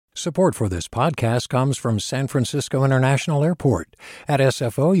Support for this podcast comes from San Francisco International Airport. At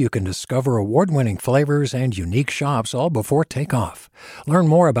SFO, you can discover award-winning flavors and unique shops all before takeoff. Learn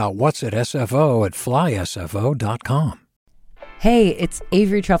more about what's at SFO at flysfo.com. Hey, it's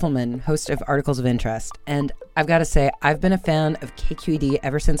Avery Trufelman, host of Articles of Interest, and I've got to say, I've been a fan of KQED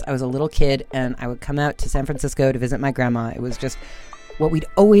ever since I was a little kid, and I would come out to San Francisco to visit my grandma. It was just what we'd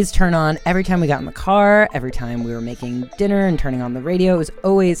always turn on every time we got in the car, every time we were making dinner and turning on the radio. It was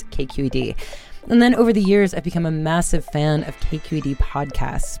always KQED. And then over the years, I've become a massive fan of KQED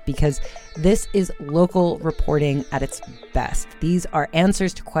podcasts because this is local reporting at its best. These are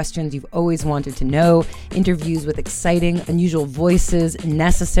answers to questions you've always wanted to know, interviews with exciting, unusual voices,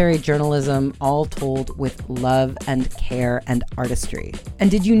 necessary journalism, all told with love and care and artistry. And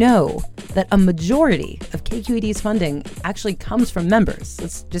did you know that a majority of KQED's funding actually comes from members?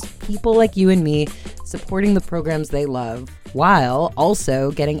 It's just people like you and me supporting the programs they love, while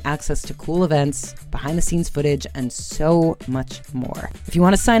also getting access to cool events, behind-the-scenes footage, and so much more. If you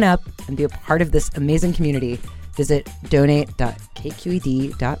want to sign up and be a part of this amazing community, visit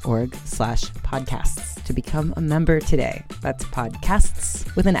donate.kqed.org/podcasts to become a member today. That's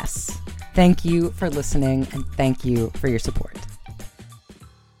podcasts with an S. Thank you for listening, and thank you for your support.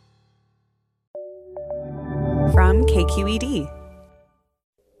 From KQED.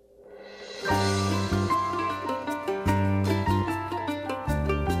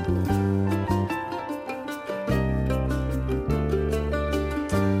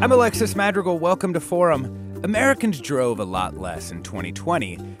 I'm Alexis Madrigal. Welcome to Forum. Americans drove a lot less in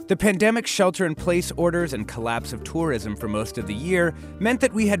 2020. The pandemic shelter-in-place orders and collapse of tourism for most of the year meant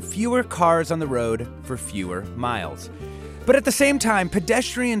that we had fewer cars on the road for fewer miles. But at the same time,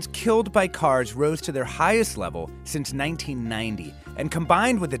 pedestrians killed by cars rose to their highest level since 1990. And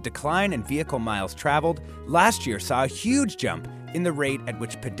combined with a decline in vehicle miles traveled, last year saw a huge jump in the rate at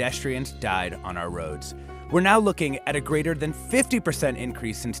which pedestrians died on our roads. We're now looking at a greater than 50%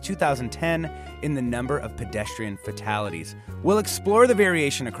 increase since 2010 in the number of pedestrian fatalities. We'll explore the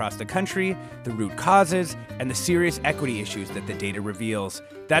variation across the country, the root causes, and the serious equity issues that the data reveals.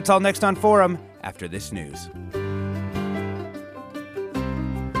 That's all next on Forum after this news.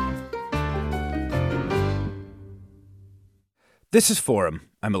 This is Forum.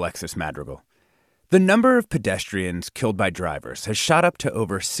 I'm Alexis Madrigal. The number of pedestrians killed by drivers has shot up to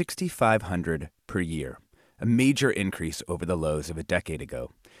over 6,500 per year, a major increase over the lows of a decade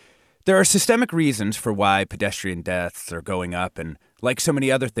ago. There are systemic reasons for why pedestrian deaths are going up, and like so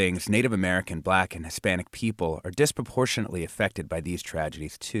many other things, Native American, Black, and Hispanic people are disproportionately affected by these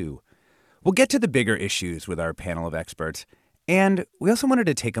tragedies too. We'll get to the bigger issues with our panel of experts, and we also wanted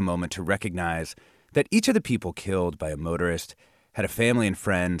to take a moment to recognize that each of the people killed by a motorist had a family and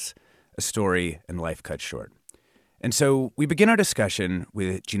friends, a story, and life cut short. And so we begin our discussion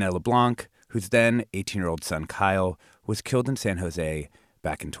with Gina LeBlanc, whose then 18-year-old son, Kyle, was killed in San Jose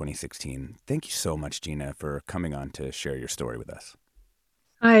back in 2016. Thank you so much, Gina, for coming on to share your story with us.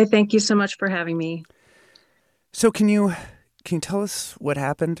 Hi, thank you so much for having me. So can you tell us what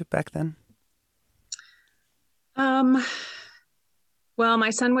happened back then? Well, my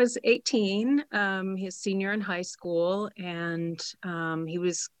son was 18, his senior in high school, and he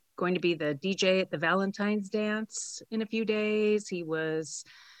was going to be the DJ at the Valentine's dance in a few days. He was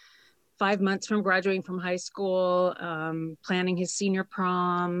 5 months from graduating from high school, planning his senior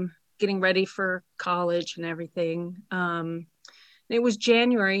prom, getting ready for college and everything. It was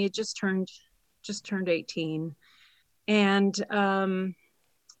January. He just turned 18, and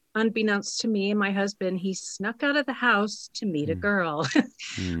unbeknownst to me and my husband, he snuck out of the house to meet a girl,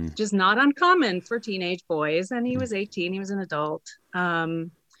 which is not uncommon for teenage boys. And he was 18. He was an adult.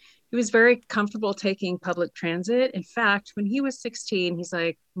 He was very comfortable taking public transit. In fact, when he was 16, he's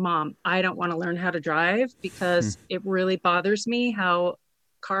like, "Mom, I don't want to learn how to drive because it really bothers me how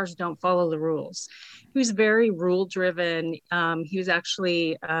cars don't follow the rules." He was very rule driven. He was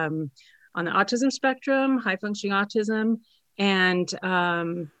actually on the autism spectrum, high functioning autism, and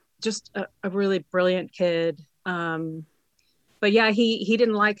just a really brilliant kid. But yeah, he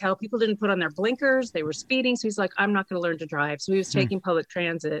didn't like how people didn't put on their blinkers. They were speeding. So he's like, "I'm not going to learn to drive." So he was taking public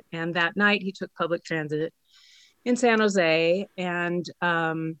transit. And that night he took public transit in San Jose. And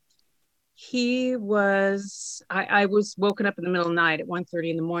I was woken up in the middle of the night at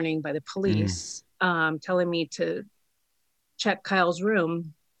 1:30 in the morning by the police telling me to check Kyle's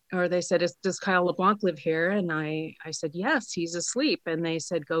room. Or they said, "Does Kyle LeBlanc live here?" And I said, "Yes, he's asleep." And they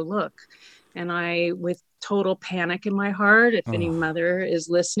said, "Go look." And I, with total panic in my heart, if any mother is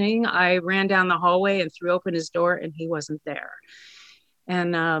listening, I ran down the hallway and threw open his door, and he wasn't there.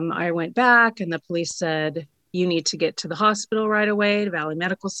 And I went back, and the police said, you need to get to the hospital right away, to Valley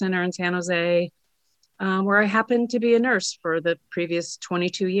Medical Center in San Jose, where I happened to be a nurse for the previous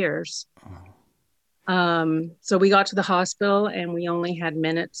 22 years. So we got to the hospital and we only had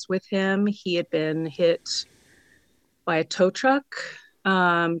minutes with him. He had been hit by a tow truck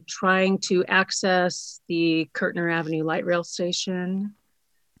trying to access the Kirtner Avenue light rail station.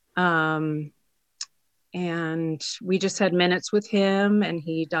 And we just had minutes with him, and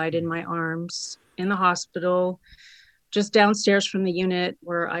he died in my arms in the hospital, just downstairs from the unit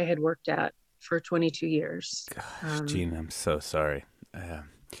where I had worked at for 22 years. Gosh, Jean, I'm so sorry. How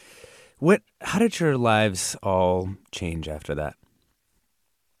did your lives all change after that?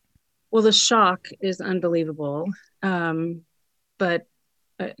 Well, the shock is unbelievable. But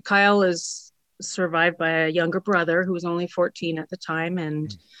Kyle is survived by a younger brother who was only 14 at the time.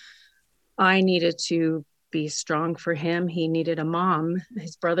 And I needed to be strong for him. He needed a mom.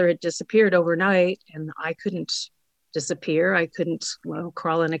 His brother had disappeared overnight, and I couldn't disappear. I couldn't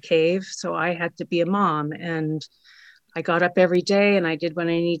crawl in a cave. So I had to be a mom. And I got up every day and I did what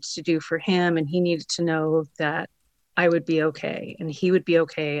I needed to do for him. And he needed to know that I would be okay, and he would be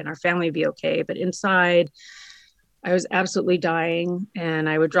okay, and our family would be okay. But inside, I was absolutely dying, and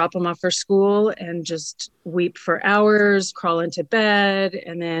I would drop him off for school and just weep for hours, crawl into bed,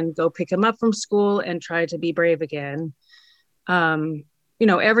 and then go pick him up from school and try to be brave again.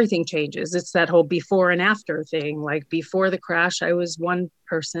 Everything changes. It's that whole before and after thing. Like before the crash, I was one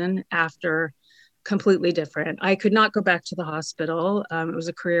person. After, completely different. I could not go back to the hospital. It was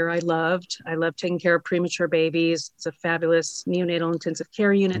a career I loved. I loved taking care of premature babies. It's a fabulous neonatal intensive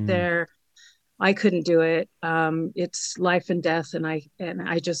care unit there. I couldn't do it. It's life and death, and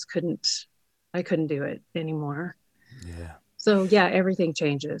I just couldn't do it anymore. Yeah. So yeah, everything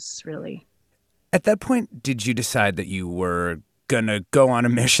changes, really. At that point, did you decide that you were gonna go on a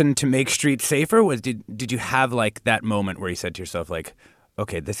mission to make streets safer? Did you have like that moment where you said to yourself, like,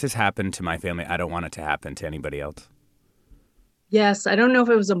 okay, this has happened to my family, I don't want it to happen to anybody else? Yes, I don't know if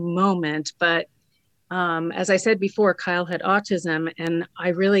it was a moment, but as I said before, Kyle had autism, and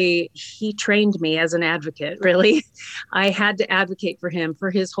he trained me as an advocate, really. I had to advocate for him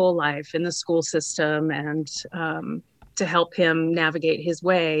for his whole life in the school system, and to help him navigate his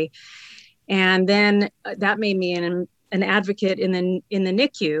way. And then that made me an advocate in the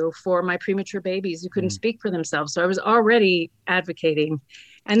NICU for my premature babies who couldn't speak for themselves. So I was already advocating.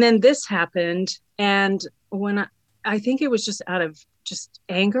 And then this happened. And when I think it was just out of just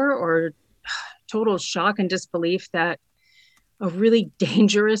anger or total shock and disbelief that a really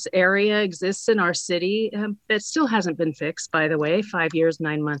dangerous area exists in our city that still hasn't been fixed, by the way, 5 years,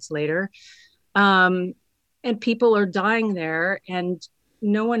 9 months later. And people are dying there, and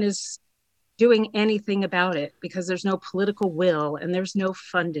no one is doing anything about it because there's no political will and there's no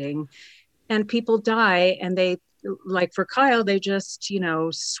funding, and people die. And they, like for Kyle, they just,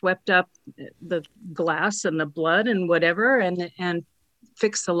 swept up the glass and the blood and whatever, and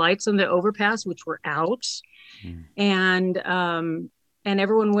fixed the lights on the overpass, which were out. And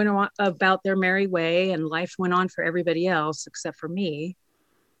everyone went on about their merry way, and life went on for everybody else except for me.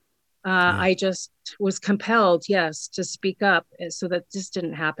 I just was compelled, yes, to speak up so that this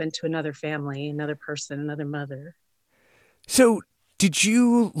didn't happen to another family, another person, another mother. So did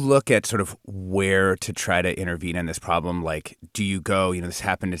you look at sort of where to try to intervene in this problem? Like, do you go, this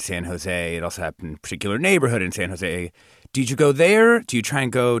happened in San Jose. It also happened in a particular neighborhood in San Jose. Did you go there? Do you try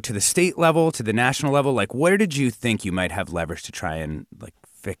and go to the state level, to the national level? Like, where did you think you might have leverage to try and like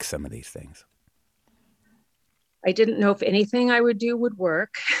fix some of these things? I didn't know if anything I would do would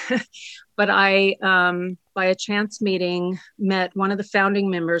work, but I, by a chance meeting, met one of the founding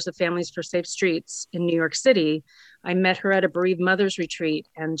members of Families for Safe Streets in New York City. I met her at a bereaved mothers retreat,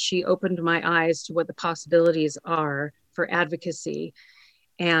 and she opened my eyes to what the possibilities are for advocacy.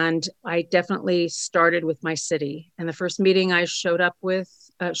 And I definitely started with my city. And the first meeting I showed up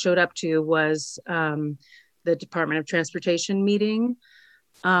to was the Department of Transportation meeting.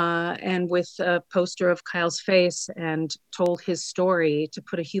 And with a poster of Kyle's face, and told his story to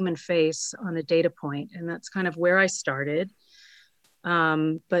put a human face on a data point. And that's kind of where I started.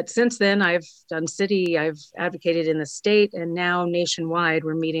 But since then, I've done city, I've advocated in the state, and now nationwide,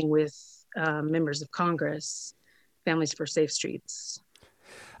 we're meeting with members of Congress, Families for Safe Streets.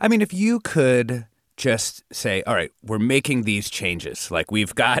 I mean, if you could just say, all right, we're making these changes. Like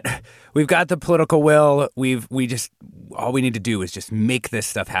we've got the political will. All we need to do is just make this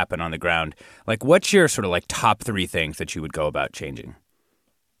stuff happen on the ground. Like, what's your sort of like top 3 things that you would go about changing?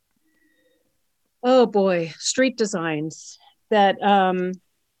 Oh boy, street designs that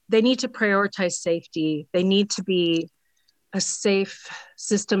they need to prioritize safety. They need to be a safe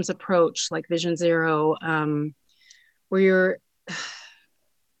systems approach like Vision Zero, where you're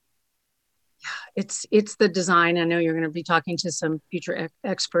it's the design. I know you're going to be talking to some future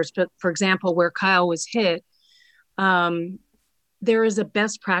experts, but for example, where Kyle was hit, there is a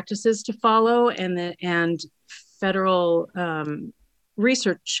best practices to follow, and federal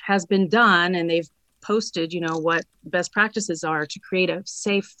research has been done, and they've posted, what best practices are to create a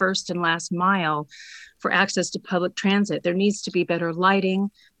safe first and last mile for access to public transit. There needs to be better lighting,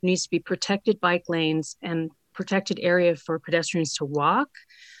 there needs to be protected bike lanes and protected area for pedestrians to walk.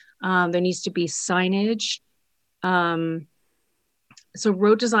 There needs to be signage. So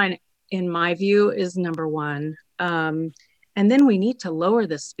road design, in my view, is number one. And then we need to lower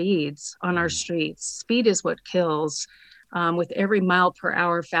the speeds on our streets. Speed is what kills. With every mile per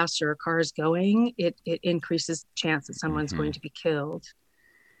hour faster a car is going, it increases the chance that someone's going to be killed.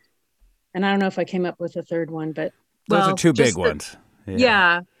 And I don't know if I came up with a third one, but those are two big ones.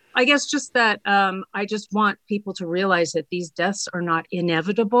 Yeah. I guess just that I just want people to realize that these deaths are not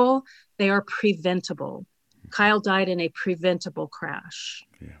inevitable. They are preventable. Kyle died in a preventable crash.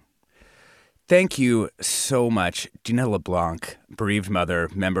 Yeah. Thank you so much, Gina LeBlanc, bereaved mother,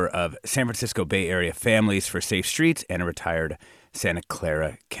 member of San Francisco Bay Area Families for Safe Streets, and a retired Santa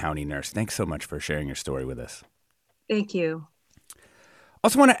Clara County nurse. Thanks so much for sharing your story with us. Thank you.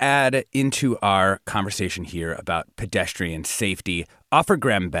 Also want to add into our conversation here about pedestrian safety, Offer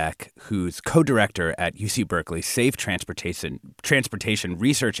Grembeck, who's co-director at UC Berkeley's Safe Transportation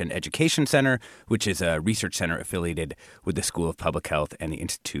Research and Education Center, which is a research center affiliated with the School of Public Health and the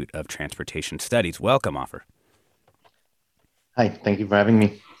Institute of Transportation Studies. Welcome, Offer. Hi, thank you for having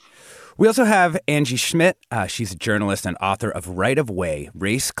me. We also have Angie Schmidt. She's a journalist and author of Right of Way,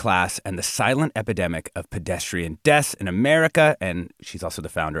 Race, Class, and the Silent Epidemic of Pedestrian Deaths in America. And she's also the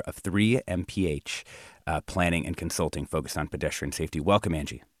founder of 3MPH, planning and consulting focused on pedestrian safety. Welcome,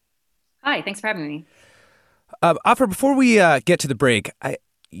 Angie. Hi, thanks for having me. Offer, before we get to the break,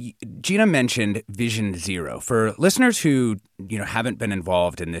 Gina mentioned Vision Zero. For listeners who haven't been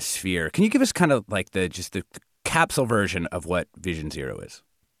involved in this sphere, can you give us kind of like the capsule version of what Vision Zero is?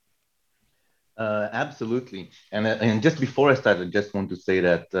 Absolutely. And just before I start, I just want to say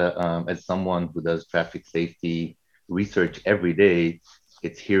that as someone who does traffic safety research every day,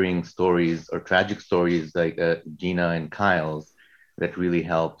 it's hearing stories or tragic stories like Gina and Kyle's that really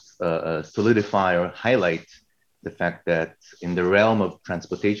helps solidify or highlight the fact that in the realm of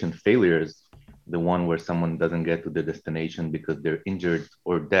transportation failures, the one where someone doesn't get to the destination because they're injured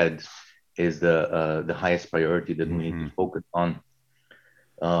or dead is the highest priority that we need to focus on.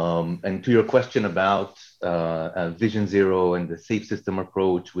 And to your question about Vision Zero and the safe system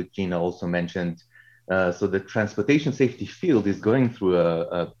approach, which Gina also mentioned, so the transportation safety field is going through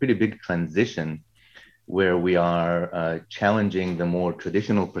a pretty big transition where we are challenging the more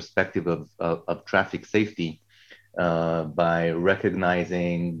traditional perspective of traffic safety by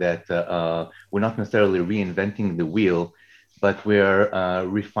recognizing that we're not necessarily reinventing the wheel, but we're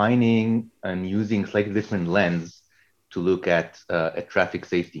refining and using slightly different lens to look at traffic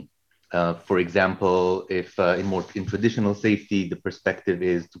safety. For example, if in traditional safety, the perspective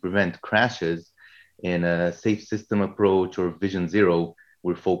is to prevent crashes, in a safe system approach or Vision Zero,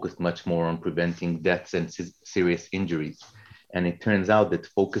 we're focused much more on preventing deaths and serious injuries. And it turns out that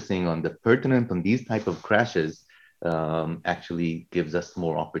focusing on the pertinent on these type of crashes actually gives us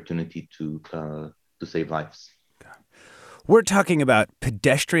more opportunity to save lives. We're talking about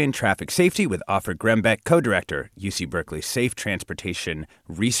pedestrian traffic safety with Offer Grembeck, co-director, UC Berkeley Safe Transportation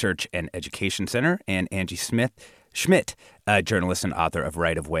Research and Education Center, and Angie Schmidt, a journalist and author of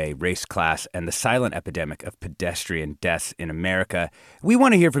Right of Way, Race, Class, and the Silent Epidemic of Pedestrian Deaths in America. We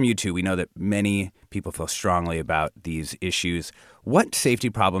want to hear from you, too. We know that many people feel strongly about these issues. What safety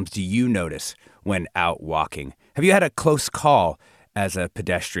problems do you notice when out walking? Have you had a close call as a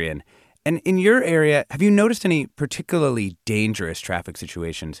pedestrian? And in your area, have you noticed any particularly dangerous traffic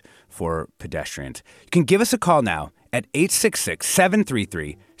situations for pedestrians? You can give us a call now at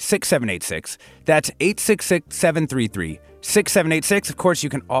 866-733-6786. That's 866-733-6786. Of course, you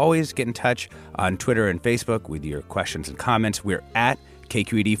can always get in touch on Twitter and Facebook with your questions and comments. We're at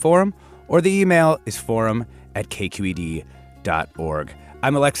KQED Forum, or the email is forum@kqed.org.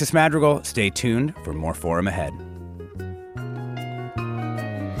 I'm Alexis Madrigal. Stay tuned for more Forum ahead.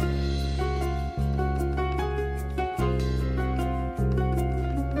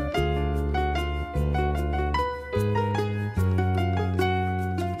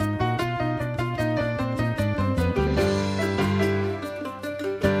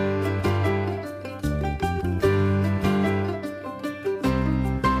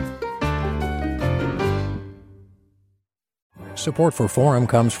 Support for Forum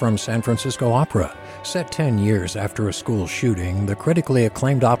comes from San Francisco Opera. Set 10 years after a school shooting, the critically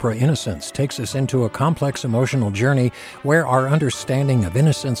acclaimed opera Innocence takes us into a complex emotional journey where our understanding of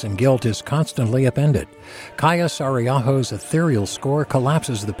innocence and guilt is constantly upended. Kaya Sariaho's ethereal score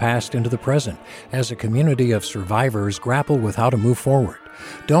collapses the past into the present as a community of survivors grapple with how to move forward.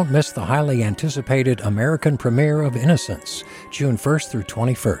 Don't miss the highly anticipated American premiere of Innocence, June 1st through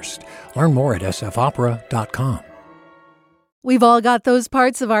 21st. Learn more at sfopera.com. We've all got those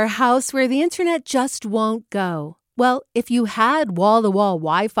parts of our house where the internet just won't go. Well, if you had wall-to-wall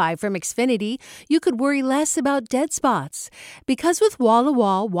Wi-Fi from Xfinity, you could worry less about dead spots. Because with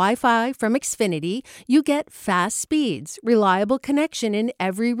wall-to-wall Wi-Fi from Xfinity, you get fast speeds, reliable connection in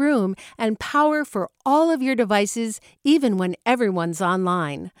every room, and power for all of your devices, even when everyone's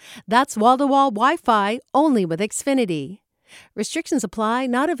online. That's wall-to-wall Wi-Fi only with Xfinity. Restrictions apply,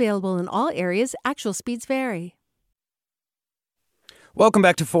 not available in all areas. Actual speeds vary. Welcome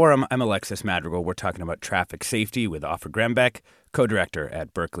back to Forum. I'm Alexis Madrigal. We're talking about traffic safety with Offer Grembeck, co-director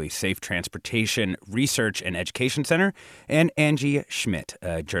at Berkeley Safe Transportation Research and Education Center, and Angie Schmidt,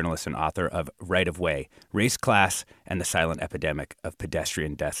 a journalist and author of Right of Way, Race, Class, and the Silent Epidemic of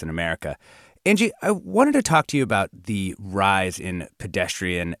Pedestrian Deaths in America. Angie, I wanted to talk to you about the rise in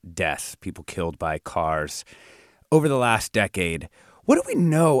pedestrian deaths, people killed by cars, over the last decade. What do we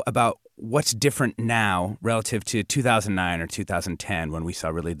know about what's different now relative to 2009 or 2010 when we saw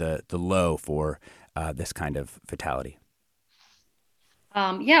really the low for this kind of fatality?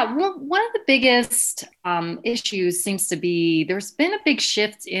 Well, one of the biggest issues seems to be there's been a big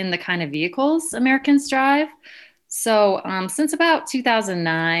shift in the kind of vehicles Americans drive. So since about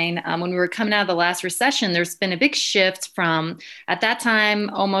 2009, when we were coming out of the last recession, there's been a big shift from, at that time,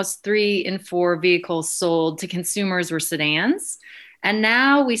 almost 3 in 4 vehicles sold to consumers were sedans. And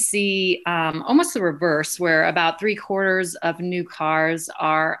now we see almost the reverse, where about 3/4 of new cars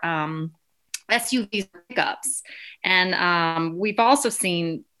are SUVs or pickups. And we've also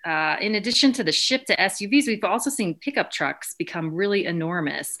seen, in addition to the shift to SUVs, we've also seen pickup trucks become really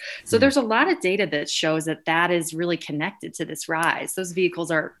enormous. So there's a lot of data that shows that that is really connected to this rise. Those vehicles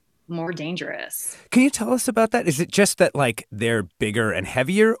are more dangerous. Can you tell us about that? Is it just that like they're bigger and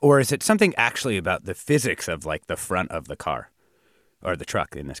heavier, or is it something actually about the physics of like the front of the car? Or the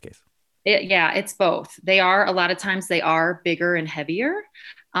truck in this case? It's both. A lot of times they are bigger and heavier.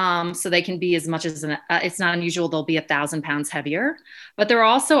 So they can be as much as, it's not unusual, they'll be 1,000 pounds heavier. But there are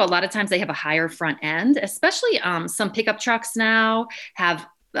also a lot of times they have a higher front end, especially some pickup trucks now have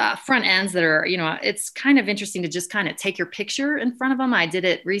front ends that are, it's kind of interesting to just kind of take your picture in front of them. I did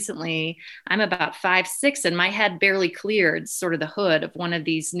it recently. I'm about 5'6", and my head barely cleared sort of the hood of one of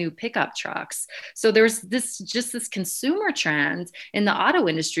these new pickup trucks. So there's this consumer trend in the auto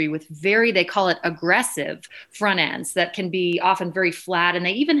industry with they call it aggressive front ends that can be often very flat. And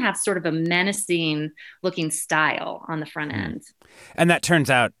they even have sort of a menacing looking style on the front end. And that turns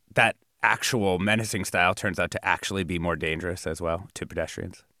out that actual menacing style turns out to actually be more dangerous as well to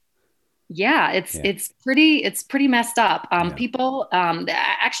pedestrians. It's pretty messed up. People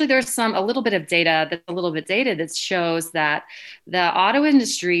actually there's a little bit of data that's a little bit dated that shows that the auto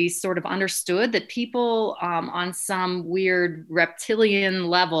industry sort of understood that people on some weird reptilian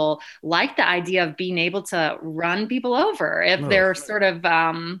level like the idea of being able to run people over if they're sort of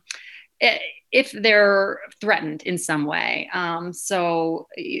if they're threatened in some way. So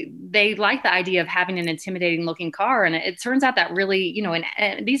they like the idea of having an intimidating looking car. And it turns out that really,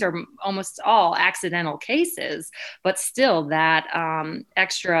 and these are almost all accidental cases, but still that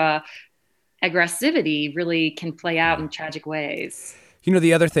extra aggressivity really can play out in tragic ways.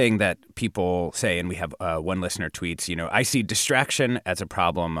 The other thing that people say, and we have one listener tweets, I see distraction as a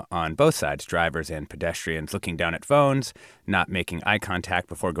problem on both sides, drivers and pedestrians, looking down at phones, not making eye contact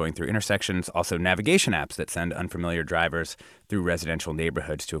before going through intersections, also navigation apps that send unfamiliar drivers through residential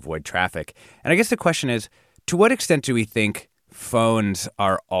neighborhoods to avoid traffic. And I guess the question is, to what extent do we think phones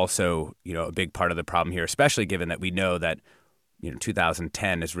are also, a big part of the problem here, especially given that we know that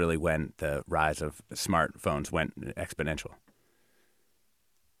 2010 is really when the rise of smartphones went exponential?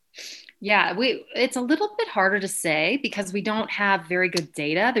 Yeah, it's a little bit harder to say because we don't have very good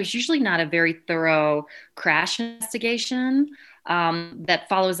data. There's usually not a very thorough crash investigation that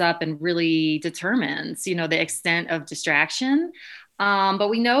follows up and really determines, the extent of distraction. But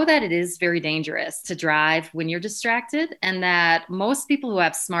we know that it is very dangerous to drive when you're distracted, and that most people who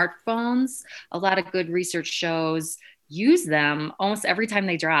have smartphones, a lot of good research shows, use them almost every time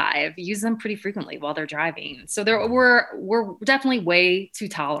they drive, use them pretty frequently while they're driving. So we're definitely way too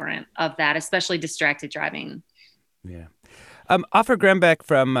tolerant of that, especially distracted driving. Yeah. Offer Grembeck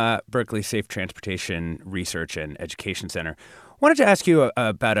from Berkeley Safe Transportation Research and Education Center. Wanted to ask you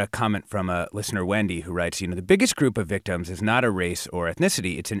about a comment from a listener, Wendy, who writes, the biggest group of victims is not a race or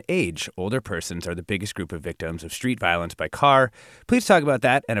ethnicity, it's an age. Older persons are the biggest group of victims of street violence by car. Please talk about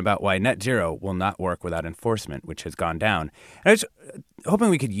that and about why net zero will not work without enforcement, which has gone down. And I was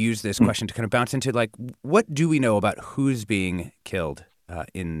hoping we could use this question to kind of bounce into, what do we know about who's being killed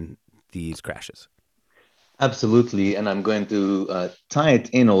in these crashes? Absolutely. And I'm going to tie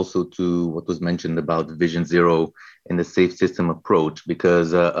it in also to what was mentioned about Vision Zero and the safe system approach,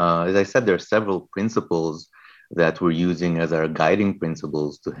 because as I said, there are several principles that we're using as our guiding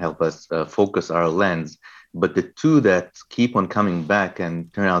principles to help us focus our lens. But the two that keep on coming back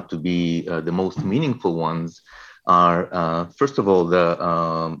and turn out to be the most meaningful ones are, first of all,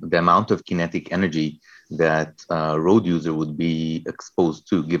 the amount of kinetic energy that a road user would be exposed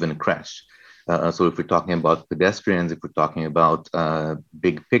to given a crash. So if we're talking about pedestrians, if we're talking about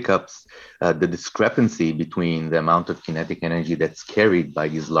big pickups, the discrepancy between the amount of kinetic energy that's carried by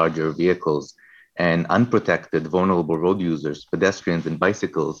these larger vehicles and unprotected, vulnerable road users, pedestrians and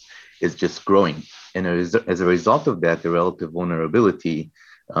bicycles, is just growing. And as a result of that, the relative vulnerability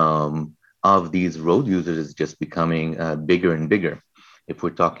of these road users is just becoming bigger and bigger. If we're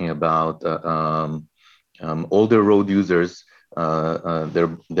talking about older road users,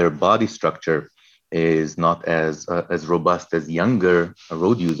 their body structure is not as robust as younger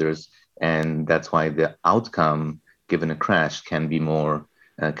road users, and that's why the outcome given a crash can be more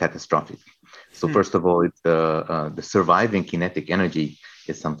catastrophic. So first of all, it's the surviving kinetic energy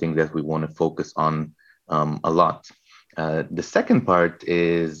is something that we want to focus on a lot. The second part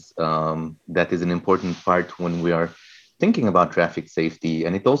is that is an important part when we are thinking about traffic safety,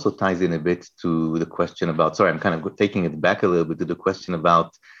 and it also ties in a bit to the question about, sorry, I'm kind of taking it back a little bit to the question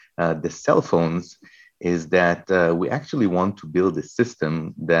about the cell phones, is that we actually want to build a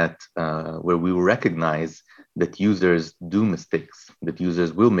system that where we will recognize that users do mistakes, that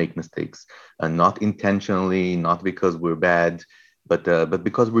users will make mistakes, not intentionally, not because we're bad, but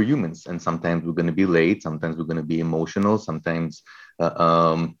because we're humans, and sometimes we're going to be late, sometimes we're going to be emotional, sometimes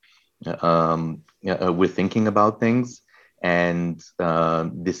we're thinking about things. And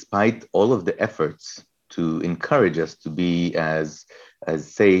despite all of the efforts to encourage us to be as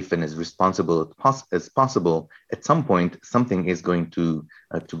safe and as responsible as possible, at some point, something is going to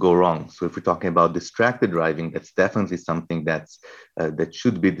go wrong. So if we're talking about distracted driving, that's definitely something that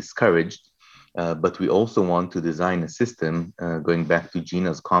should be discouraged. But we also want to design a system, going back to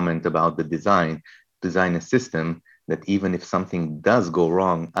Gina's comment about the design a system that even if something does go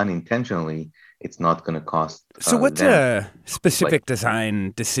wrong unintentionally, it's not going to cost. So what's a specific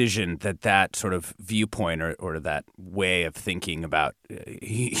design decision that sort of viewpoint or that way of thinking about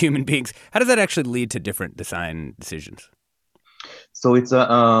human beings, how does that actually lead to different design decisions? So it's a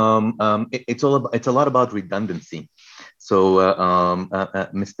lot about redundancy. So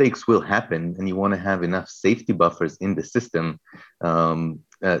mistakes will happen, and you want to have enough safety buffers in the system to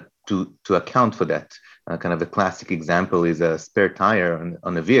account for that. Kind of a classic example is a spare tire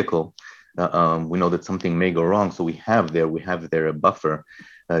on a vehicle. We know that something may go wrong, so we have there a buffer.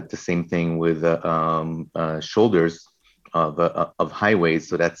 The same thing with shoulders of highways,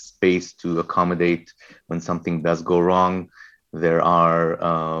 so that's space to accommodate when something does go wrong. There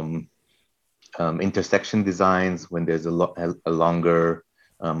are intersection designs when there's a longer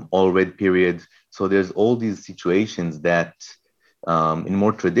all-red period. So there's all these situations that in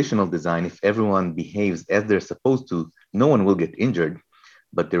more traditional design, if everyone behaves as they're supposed to, no one will get injured.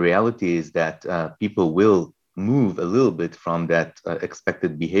 But the reality is that people will move a little bit from that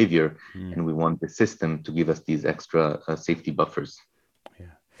expected behavior, and we want the system to give us these extra safety buffers. Yeah.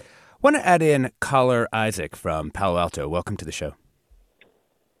 I want to add in caller Isaac from Palo Alto. Welcome to the show.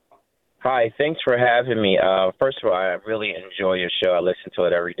 Hi, thanks for having me. First of all, I really enjoy your show. I listen to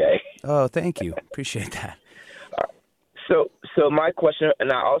it every day. Oh, thank you. Appreciate that. So my question,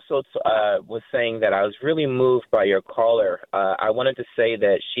 and I also was saying that I was really moved by your caller. I wanted to say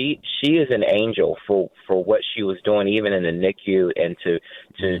that she is an angel for what she was doing, even in the NICU, and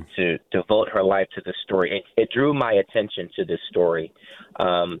to devote her life to the story. It drew my attention to this story.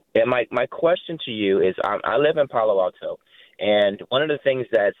 And my question to you is, I live in Palo Alto. And one of the things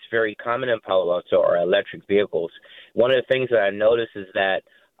that's very common in Palo Alto are electric vehicles. One of the things that I noticed is that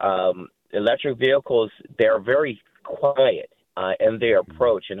electric vehicles, they're very quiet in their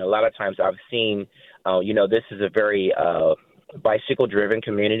approach. And a lot of times I've seen, this is a very bicycle-driven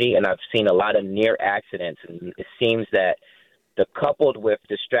community, and I've seen a lot of near accidents. And it seems that coupled with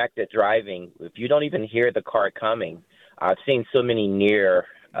distracted driving, if you don't even hear the car coming, I've seen so many near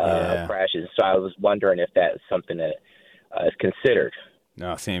crashes. So I was wondering if that's something that is considered.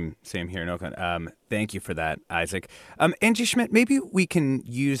 No, same here in Oakland. Thank you for that, Isaac. Angie Schmidt, maybe we can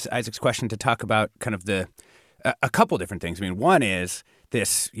use Isaac's question to talk about kind of a couple different things. I mean, one is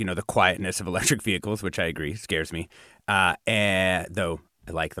this, the quietness of electric vehicles, which I agree scares me, though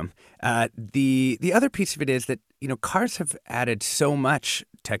I like them. The other piece of it is that, cars have added so much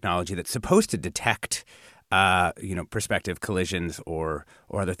technology that's supposed to detect, prospective collisions or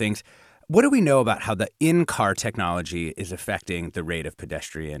other things. What do we know about how the in-car technology is affecting the rate of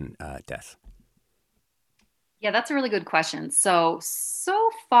pedestrian deaths? Yeah, that's a really good question. So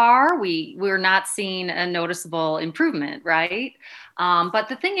far, we're not seeing a noticeable improvement, right? But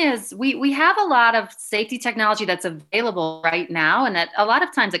the thing is, we have a lot of safety technology that's available right now, and that a lot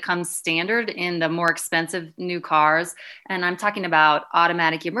of times it comes standard in the more expensive new cars. And I'm talking about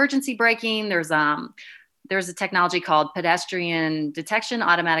automatic emergency braking. There's a technology called pedestrian detection,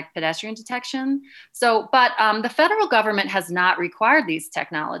 automatic pedestrian detection. So, but the federal government has not required these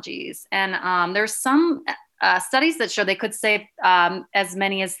technologies. And there's some studies that show they could save as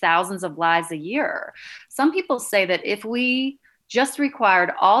many as thousands of lives a year. Some people say that if we just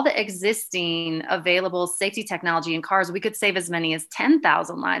required all the existing available safety technology in cars, we could save as many as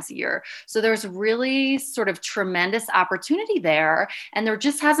 10,000 lives a year. So there's really sort of tremendous opportunity there. And there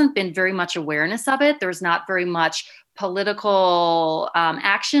just hasn't been very much awareness of it. There's not very much political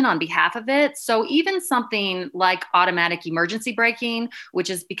action on behalf of it. So even something like automatic emergency braking, which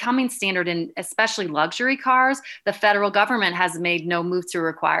is becoming standard in especially luxury cars, the federal government has made no move to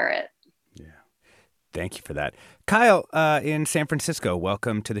require it. Yeah. Thank you for that. Kyle in San Francisco,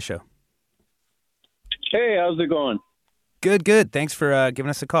 welcome to the show. Hey, how's it going? Good. Thanks for giving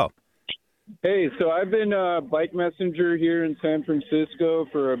us a call. Hey, so I've been a bike messenger here in San Francisco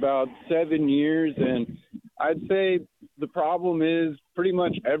for about 7 years, and I'd say the problem is pretty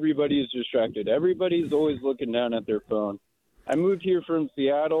much everybody is distracted. Everybody's always looking down at their phone. I moved here from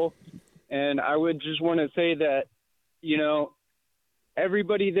Seattle, and I would just want to say that,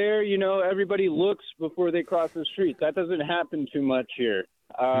 everybody there, everybody looks before they cross the street. That doesn't happen too much here.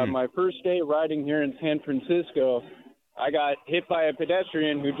 My first day riding here in San Francisco, I got hit by a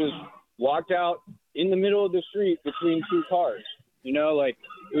pedestrian who just walked out in the middle of the street between two cars. It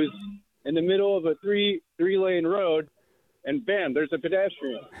was in the middle of a three-lane road, and bam, there's a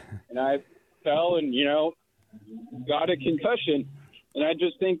pedestrian. And I fell and, got a concussion. And I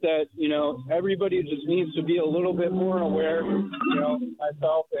just think that, everybody just needs to be a little bit more aware,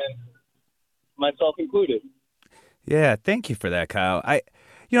 myself included. Yeah, thank you for that, Kyle. I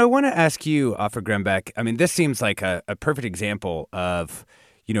want to ask you, Offer Grembeck, I mean, this seems like a perfect example of,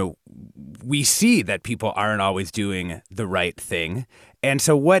 we see that people aren't always doing the right thing. And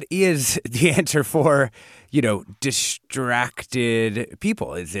so what is the answer for, distracted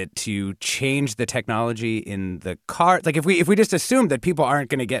people? Is it to change the technology in the car? Like if we just assume that people aren't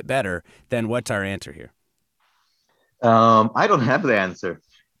going to get better, then what's our answer here? I don't have the answer.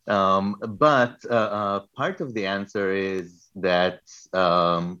 But part of the answer is that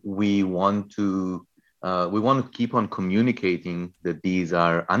we want to keep on communicating that these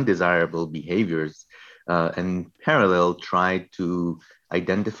are undesirable behaviors, and parallel try to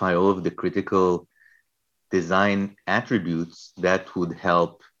identify all of the critical design attributes that would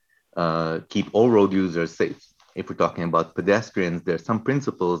help keep all road users safe. If we're talking about pedestrians, there are some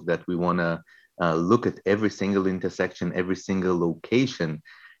principles that we want to look at every single intersection, every single location,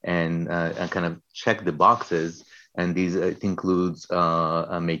 and kind of check the boxes. And these, it includes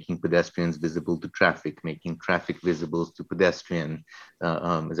making pedestrians visible to traffic, making traffic visible to pedestrian.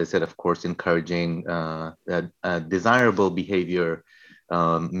 As I said, of course, encouraging desirable behavior,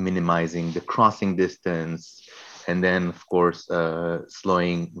 minimizing the crossing distance, and then, of course,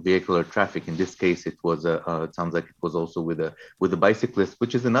 slowing vehicular traffic. In this case, it was it sounds like it was also with a bicyclist,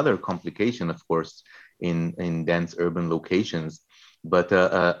 which is another complication, of course, in dense urban locations. But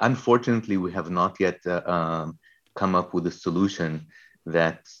unfortunately, we have not yet come up with a solution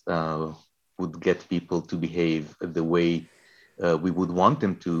that would get people to behave the way we would want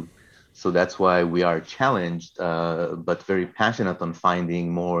them to. So that's why we are challenged, but very passionate on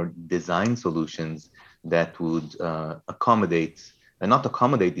finding more design solutions that would accommodate, and not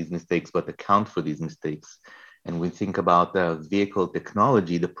accommodate these mistakes, but account for these mistakes. And we think about vehicle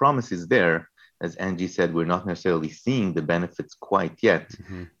technology, the promise is there. As Angie said, we're not necessarily seeing the benefits quite yet,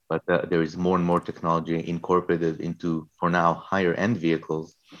 but there is more and more technology incorporated into, for now, higher end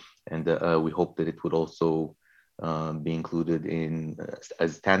vehicles. And we hope that it would also be included in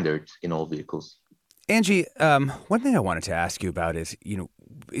as standards in all vehicles. Angie, one thing I wanted to ask you about is,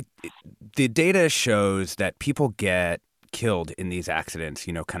 the data shows that people get killed in these accidents,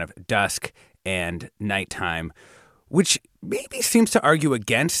 kind of dusk and nighttime. which maybe seems to argue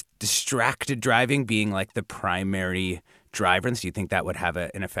against distracted driving being like the primary driver. And so you think that would have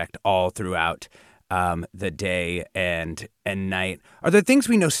an effect all throughout the day and night. Are there things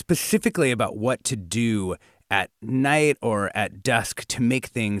we know specifically about what to do at night or at dusk to make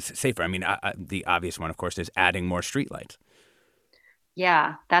things safer? I mean, the obvious one, of course, is adding more streetlights.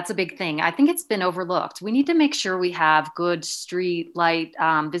 Yeah, that's a big thing. I think it's been overlooked. We need to make sure we have good street light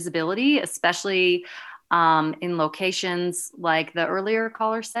visibility, especially in locations like the earlier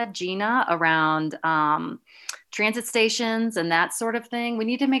caller said, Gina, around transit stations and that sort of thing. We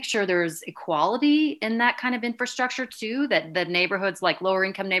need to make sure there's equality in that kind of infrastructure too, that the neighborhoods, like lower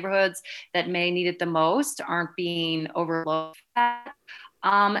income neighborhoods that may need it the most, aren't being overlooked.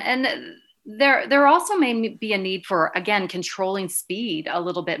 And there also may be a need for, again, controlling speed a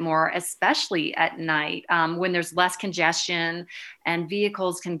little bit more, especially at night when there's less congestion and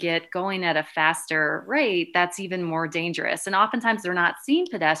vehicles can get going at a faster rate. That's even more dangerous. And oftentimes they're not seeing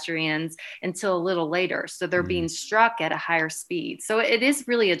pedestrians until a little later. So they're being struck at a higher speed. So it is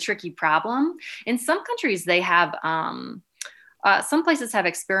really a tricky problem. In some countries, they have some places have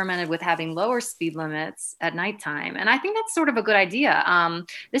experimented with having lower speed limits at nighttime. And I think that's sort of a good idea.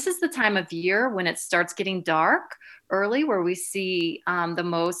 This is the time of year when it starts getting dark early where we see the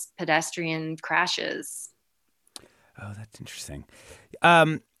most pedestrian crashes. Oh, that's interesting.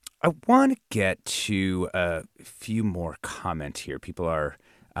 I want to get to a few more comments here. People are...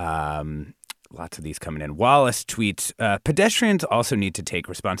 lots of these coming in. Wallace tweets, pedestrians also need to take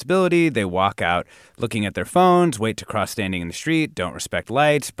responsibility. They walk out looking at their phones, wait to cross standing in the street, don't respect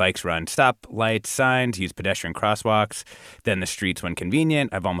lights, bikes run stop lights, signs, use pedestrian crosswalks, then the streets when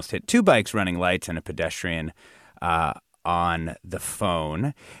convenient. I've almost hit 2 bikes running lights and a pedestrian on the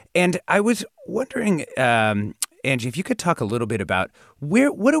phone. And I was wondering, Angie, if you could talk a little bit about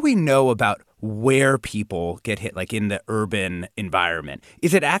what do we know about where people get hit, like in the urban environment?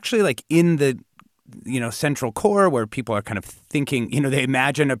 Is it actually like in the, central core where people are kind of thinking, they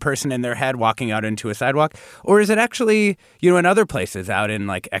imagine a person in their head walking out into a sidewalk? Or is it actually, in other places out in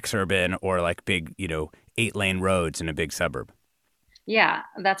like exurban or like big, 8-lane roads in a big suburb? Yeah,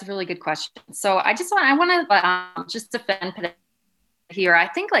 that's a really good question. So I want to just defend pedestrians here. I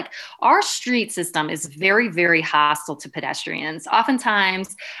think like our street system is very, very hostile to pedestrians.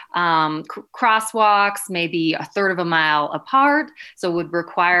 Oftentimes, crosswalks may be a third of a mile apart, so would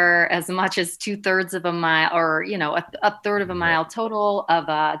require as much as 2/3 of a mile, or a third of a mile total of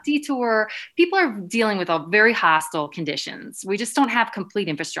a detour. People are dealing with very hostile conditions. We just don't have complete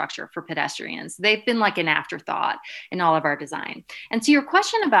infrastructure for pedestrians. They've been like an afterthought in all of our design. And to your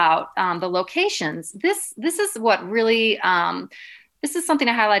question about the locations, this is what really this is something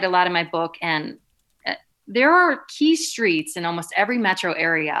I highlight a lot in my book. And there are key streets in almost every metro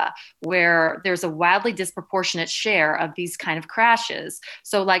area where there's a wildly disproportionate share of these kind of crashes.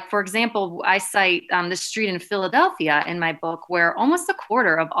 So like, for example, I cite the street in Philadelphia in my book where almost a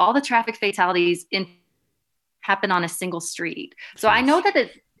quarter of all the traffic fatalities happen on a single street. So I know that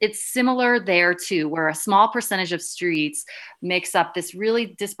it's similar there too, where a small percentage of streets makes up this really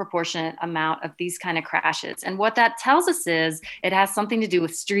disproportionate amount of these kind of crashes. And what that tells us is it has something to do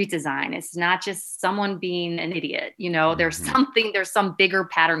with street design. It's not just someone being an idiot. There's some bigger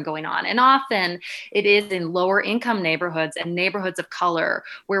pattern going on. And often it is in lower income neighborhoods and neighborhoods of color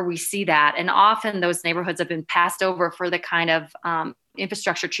where we see that. And often those neighborhoods have been passed over for the kind of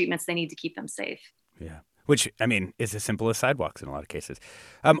infrastructure treatments they need to keep them safe. Yeah. Which, I mean, is as simple as sidewalks in a lot of cases.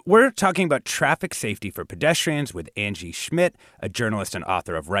 We're talking about traffic safety for pedestrians with Angie Schmidt, a journalist and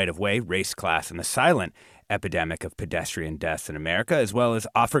author of Right of Way, Race, Class, and the Silent Epidemic of Pedestrian Deaths in America, as well as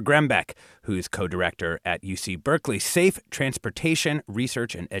Offer Grembeck, who's co-director at UC Berkeley's Safe Transportation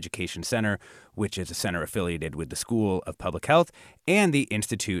Research and Education Center, which is a center affiliated with the School of Public Health and the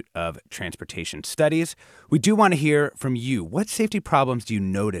Institute of Transportation Studies. We do want to hear from you. What safety problems do you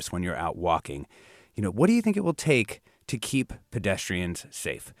notice when you're out walking? What do you think it will take to keep pedestrians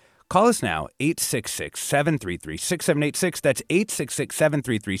safe? Call us now, 866-733-6786. That's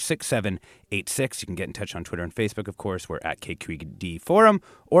 866-733-6786. You can get in touch on Twitter and Facebook, of course. We're at KQED Forum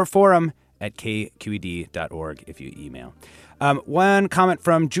or forum@kqed.org if you email. One comment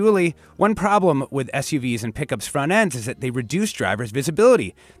from Julie. One problem with SUVs and pickups front ends is that they reduce drivers'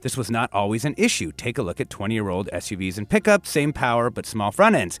 visibility. This was not always an issue. Take a look at 20-year-old SUVs and pickups, same power but small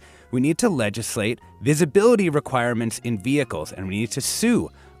front ends. We need to legislate visibility requirements in vehicles, and we need to sue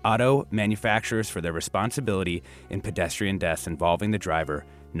auto manufacturers for their responsibility in pedestrian deaths involving the driver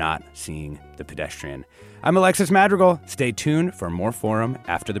not seeing the pedestrian. I'm Alexis Madrigal. Stay tuned for more Forum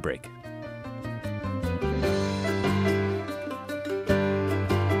after the break.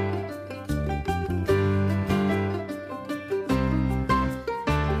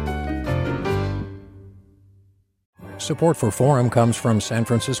 Support for Forum comes from San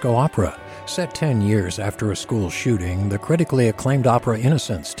Francisco Opera. Set 10 years after a school shooting, the critically acclaimed opera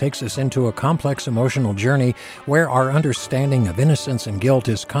Innocence takes us into a complex emotional journey where our understanding of innocence and guilt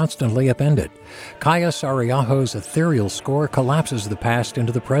is constantly upended. Kaya Sariaho's ethereal score collapses the past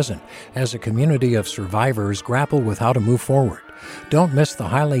into the present as a community of survivors grapple with how to move forward. Don't miss the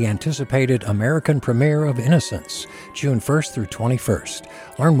highly anticipated American premiere of Innocence, June 1st through 21st.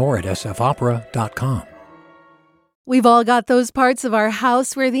 Learn more at sfopera.com. We've all got those parts of our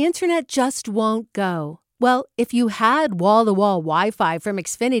house where the internet just won't go. Well, if you had wall-to-wall Wi-Fi from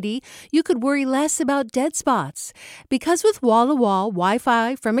Xfinity, you could worry less about dead spots. Because with wall-to-wall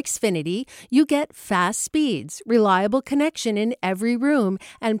Wi-Fi from Xfinity, you get fast speeds, reliable connection in every room,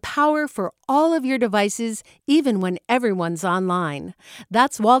 and power for all of your devices, even when everyone's online.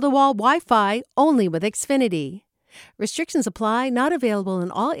 That's wall-to-wall Wi-Fi only with Xfinity. Restrictions apply, not available in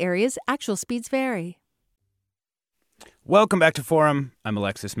all areas. Actual speeds vary. Welcome back to Forum. I'm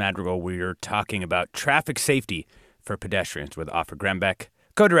Alexis Madrigal. We're talking about traffic safety for pedestrians with Ofer Grembeck,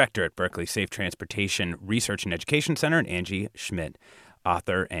 co-director at Berkeley Safe Transportation Research and Education Center, and Angie Schmidt,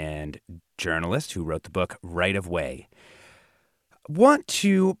 author and journalist who wrote the book Right of Way. Want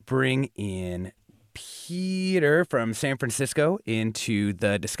to bring in Peter from San Francisco into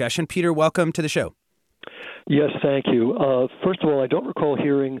the discussion. Peter, welcome to the show. Yes, thank you. First of all, I don't recall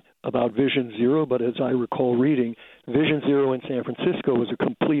hearing about Vision Zero, but as I recall reading, Vision Zero in San Francisco was a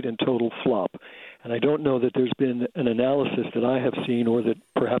complete and total flop. And I don't know that there's been an analysis that I have seen or that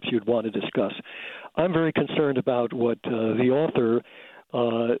perhaps you'd want to discuss. I'm very concerned about what the author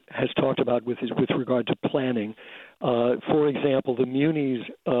has talked about with regard to planning. For example, the Muni's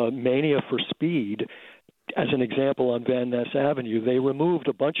mania for speed, as an example on Van Ness Avenue, they removed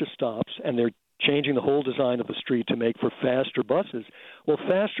a bunch of stops and they're changing the whole design of the street to make for faster buses. Well,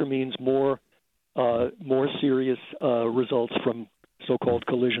 faster means more serious results from so-called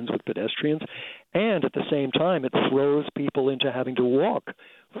collisions with pedestrians, and at the same time, it throws people into having to walk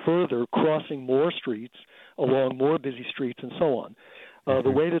further, crossing more streets, along more busy streets, and so on. The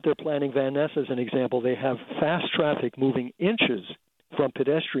way that they're planning Van Ness, as an example, they have fast traffic moving inches from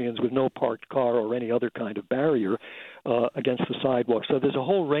pedestrians with no parked car or any other kind of barrier against the sidewalk. So there's a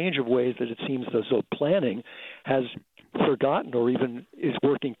whole range of ways that it seems as though planning has forgotten or even is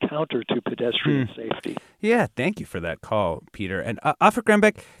working counter to pedestrian safety. Yeah, thank you for that call, Peter. And Ofer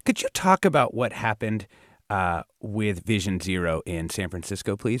Grembeck, could you talk about what happened with Vision Zero in San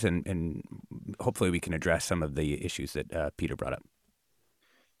Francisco, please? And hopefully we can address some of the issues that Peter brought up.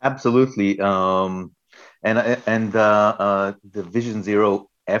 Absolutely. And the Vision Zero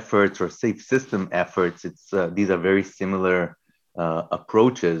efforts or safe system efforts, these are very similar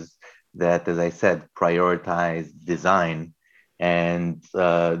approaches that, as I said, prioritize design. And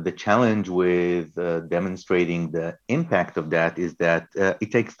the challenge with demonstrating the impact of that is that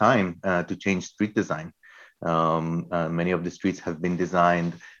it takes time to change street design. Many of the streets have been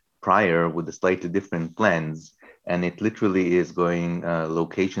designed prior with a slightly different plans. And it literally is going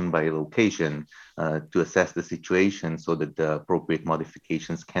location by location to assess the situation so that the appropriate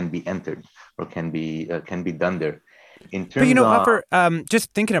modifications can be entered or can be done there. In terms Ofer,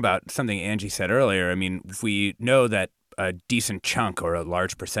 just thinking about something Angie said earlier, I mean, if we know that a decent chunk or a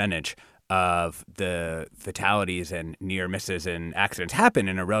large percentage of the fatalities and near misses and accidents happen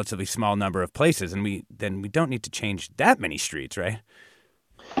in a relatively small number of places, and then we don't need to change that many streets, right?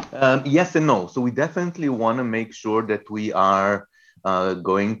 Yes and no. So we definitely want to make sure that we are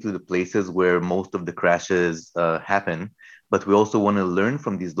going to the places where most of the crashes happen, but we also want to learn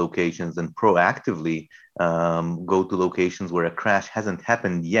from these locations and proactively go to locations where a crash hasn't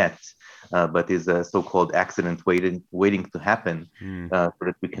happened yet, but is a so-called accident waiting to happen, so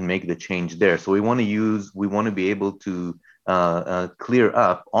that we can make the change there. So we want to be able to clear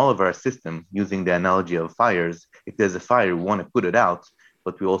up all of our system using the analogy of fires. If there's a fire, we want to put it out,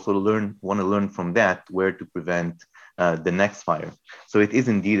 but we also want to learn from that where to prevent the next fire. So it is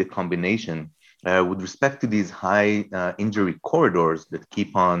indeed a combination. With respect to these high injury corridors that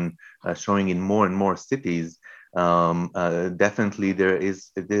keep on showing in more and more cities, definitely there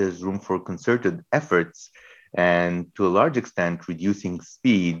is room for concerted efforts, and to a large extent, reducing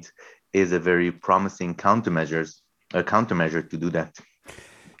speed is a very promising countermeasure to do that.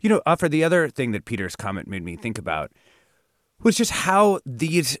 Ofer, the other thing that Peter's comment made me think about was just how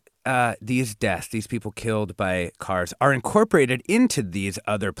these deaths, these people killed by cars, are incorporated into these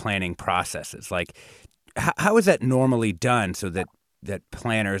other planning processes. Like, how is that normally done so that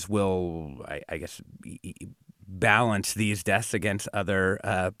planners will, I guess, balance these deaths against other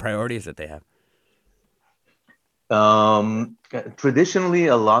priorities that they have? Traditionally,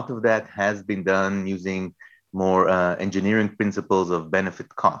 a lot of that has been done using more engineering principles of benefit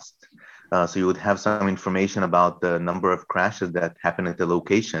cost. So you would have some information about the number of crashes that happen at the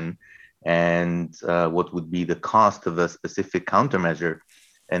location and what would be the cost of a specific countermeasure.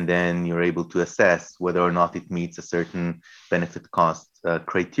 And then you're able to assess whether or not it meets a certain benefit cost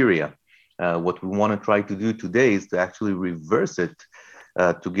criteria. What we want to try to do today is to actually reverse it,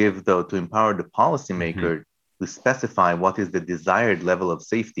 to empower the policymaker to specify what is the desired level of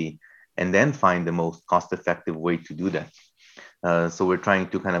safety and then find the most cost-effective way to do that. So we're trying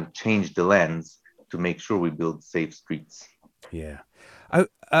to kind of change the lens to make sure we build safe streets. Yeah.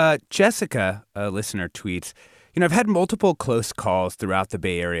 Jessica, a listener, tweets, I've had multiple close calls throughout the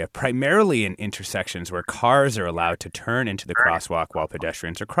Bay Area, primarily in intersections where cars are allowed to turn into the crosswalk while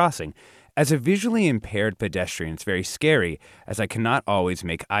pedestrians are crossing. As a visually impaired pedestrian, it's very scary, as I cannot always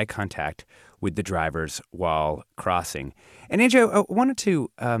make eye contact with the drivers while crossing. And Angie, I wanted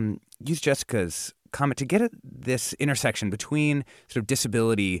to use Jessica's comment to get at this intersection between sort of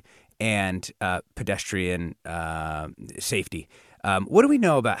disability and pedestrian safety. What do we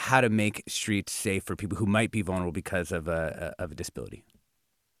know about how to make streets safe for people who might be vulnerable because of a disability?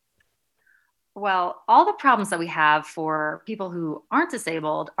 Well, all the problems that we have for people who aren't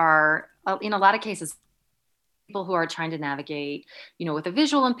disabled are, in a lot of cases, people who are trying to navigate, with a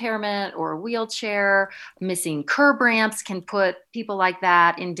visual impairment or a wheelchair. Missing curb ramps can put people like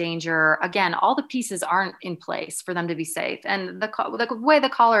that in danger. Again, all the pieces aren't in place for them to be safe. And the way the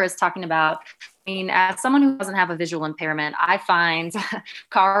caller is talking about, as someone who doesn't have a visual impairment, I find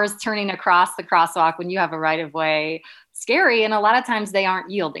cars turning across the crosswalk when you have a right of way scary. And a lot of times they aren't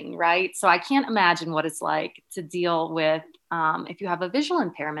yielding, right? So I can't imagine what it's like to deal with if you have a visual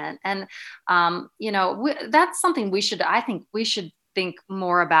impairment. And, that's something I think we should think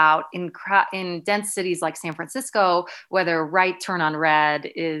more about in dense cities like San Francisco, whether right turn on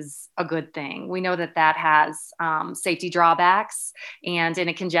red is a good thing. We know that has safety drawbacks, and in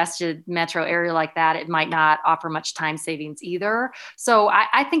a congested metro area like that, it might not offer much time savings either. So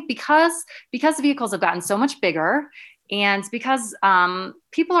I think because vehicles have gotten so much bigger, and because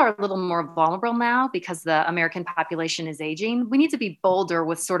people are a little more vulnerable now because the American population is aging, we need to be bolder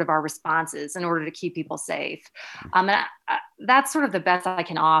with sort of our responses in order to keep people safe. And that's sort of the best I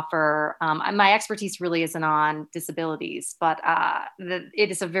can offer. My expertise really isn't on disabilities, but it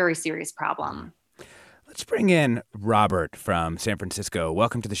is a very serious problem. Let's bring in Robert from San Francisco.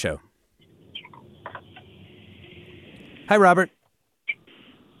 Welcome to the show. Hi, Robert.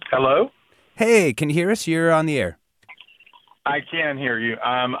 Hello? Hey, can you hear us? You're on the air. I can hear you.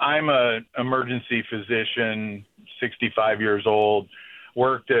 I'm an emergency physician, 65 years old,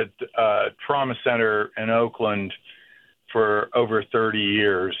 worked at a trauma center in Oakland for over 30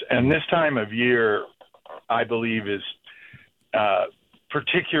 years. And this time of year, I believe, is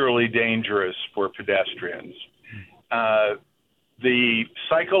particularly dangerous for pedestrians. The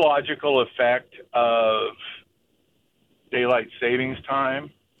psychological effect of daylight savings time,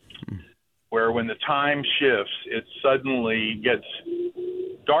 where when the time shifts, it suddenly gets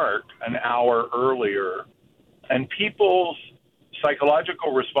dark an hour earlier. And people's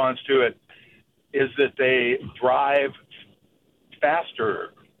psychological response to it is that they drive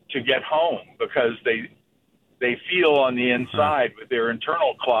faster to get home because they feel on the inside with their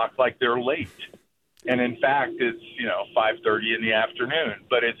internal clock like they're late. And in fact, it's 5:30 in the afternoon,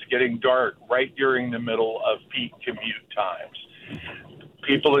 but it's getting dark right during the middle of peak commute times.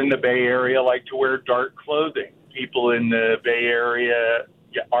 People in the Bay Area like to wear dark clothing. People in the Bay Area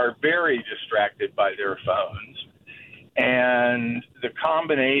are very distracted by their phones. And the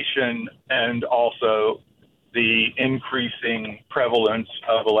combination and also the increasing prevalence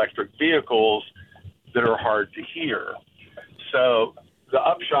of electric vehicles that are hard to hear. So the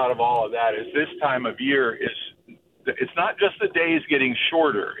upshot of all of that is this time of year it's not just the days getting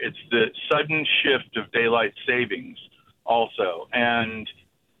shorter, it's the sudden shift of daylight savings also. And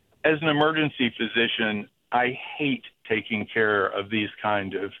as an emergency physician, I hate taking care of these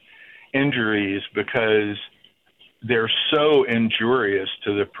kind of injuries because they're so injurious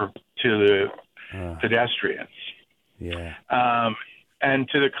to the pedestrians. Yeah. And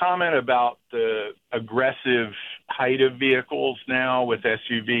to the comment about the aggressive height of vehicles now with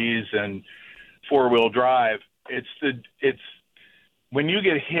SUVs and four-wheel drive, it's when you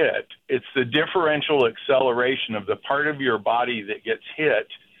get hit, it's the differential acceleration of the part of your body that gets hit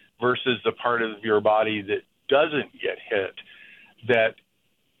versus the part of your body that doesn't get hit that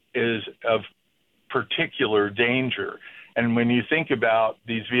is of particular danger. And when you think about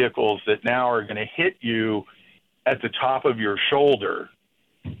these vehicles that now are going to hit you at the top of your shoulder,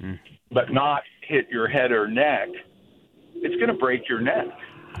 but not hit your head or neck, it's going to break your neck.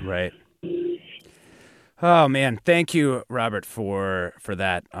 Right. Oh man, thank you, Robert, for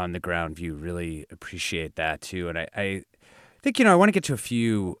that on the ground view. Really appreciate that too. And I think, I want to get to a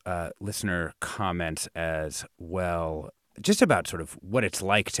few listener comments as well, just about sort of what it's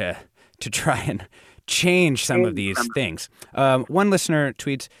like to try and change some of these things. One listener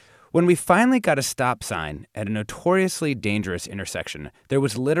tweets, "When we finally got a stop sign at a notoriously dangerous intersection, there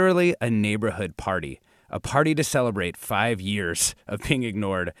was literally a neighborhood party, a party to celebrate 5 years of being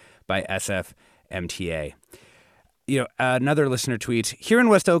ignored by SFMTA." Another listener tweets, "Here in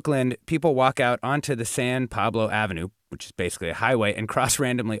West Oakland, people walk out onto the San Pablo Avenue, which is basically a highway, and cross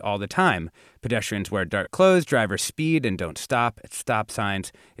randomly all the time. Pedestrians wear dark clothes, drivers speed and don't stop at stop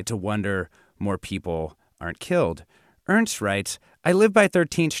signs. It's a wonder more people aren't killed." Ernst writes, "I live by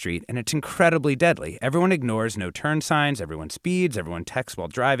 13th Street, and it's incredibly deadly. Everyone ignores no turn signs, everyone speeds, everyone texts while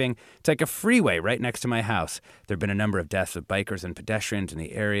driving. It's like a freeway right next to my house. There have been a number of deaths of bikers and pedestrians in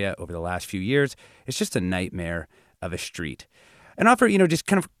the area over the last few years. It's just a nightmare of a street." And offer, just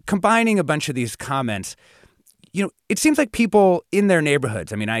kind of combining a bunch of these comments, it seems like people in their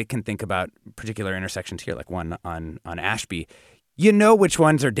neighborhoods, I mean, I can think about particular intersections here, like one on Ashby, which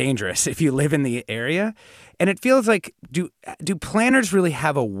ones are dangerous if you live in the area. And it feels like, do planners really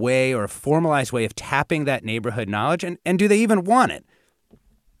have a way or a formalized way of tapping that neighborhood knowledge? And do they even want it?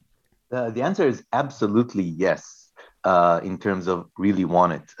 The answer is absolutely yes. In terms of really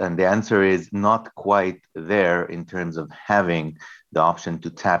want it. And the answer is not quite there in terms of having the option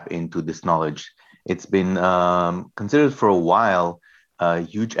to tap into this knowledge. It's been considered for a while a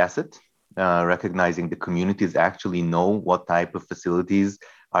huge asset, recognizing the communities actually know what type of facilities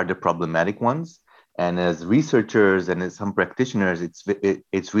are the problematic ones. And as researchers and as some practitioners,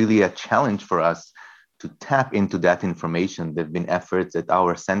 it's really a challenge for us to tap into that information. There have been efforts at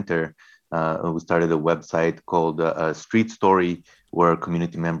our center. We started a website called Street Story, where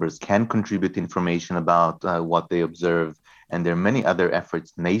community members can contribute information about what they observe. And there are many other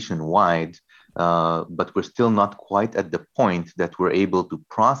efforts nationwide, but we're still not quite at the point that we're able to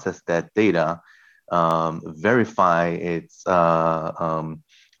process that data, verify its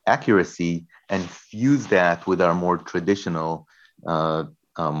accuracy, and fuse that with our more traditional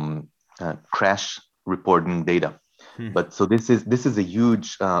crash reporting data. But so this is a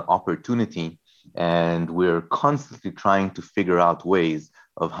huge opportunity, and we're constantly trying to figure out ways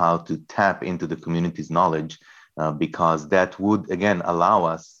of how to tap into the community's knowledge, because that would, again, allow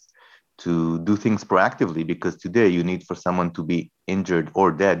us to do things proactively. Because today you need for someone to be injured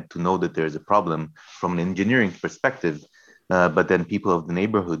or dead to know that there's a problem from an engineering perspective. But then people of the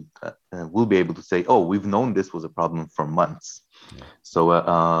neighborhood will be able to say, "Oh, we've known this was a problem for months." So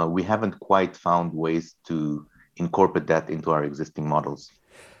we haven't quite found ways to incorporate that into our existing models.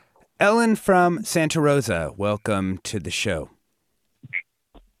 Ellen from Santa Rosa, welcome to the show.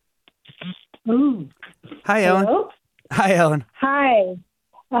 Ooh. Hi, Ellen. Hello? Hi, Ellen. Hi.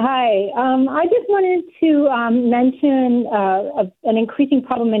 I just wanted to mention an increasing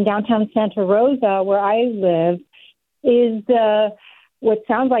problem in downtown Santa Rosa, where I live, is what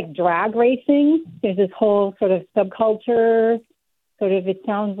sounds like drag racing. There's this whole sort of subculture, it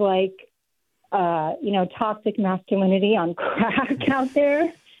sounds like, toxic masculinity on crack out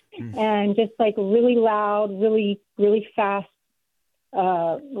there, and just like really loud, really, really fast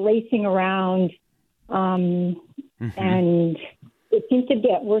racing around. And it seems to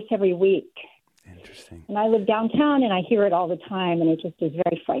get worse every week. Interesting. And I live downtown and I hear it all the time, and it just is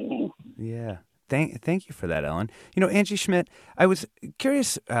very frightening. Yeah. Thank you for that, Ellen. Angie Schmidt, I was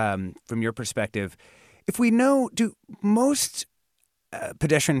curious from your perspective, if we know, do most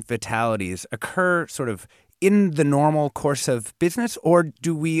pedestrian fatalities occur sort of in the normal course of business, or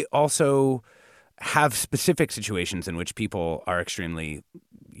do we also have specific situations in which people are extremely,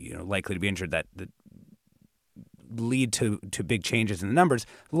 likely to be injured that lead to big changes in the numbers,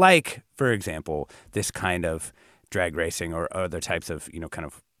 like, for example, this kind of drag racing or other types of, kind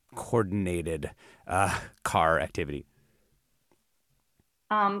of coordinated car activity?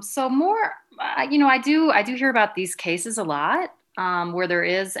 So more, I do hear about these cases a lot. Where there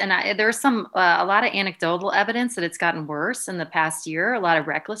is, and there's some a lot of anecdotal evidence that it's gotten worse in the past year. A lot of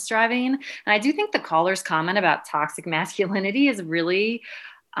reckless driving, and I do think the caller's comment about toxic masculinity is really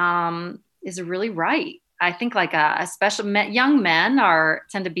right. I think especially young men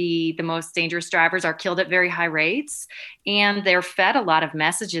tend to be the most dangerous drivers, are killed at very high rates, and they're fed a lot of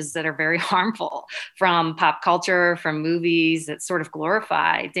messages that are very harmful from pop culture, from movies that sort of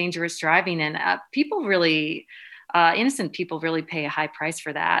glorify dangerous driving, and people really. Innocent people really pay a high price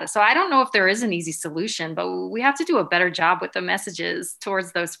for that. So I don't know if there is an easy solution, but we have to do a better job with the messages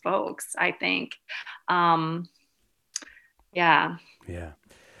towards those folks, I think. Yeah. Yeah.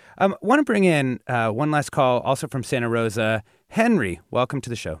 Want to bring in one last call, also from Santa Rosa. Henry, welcome to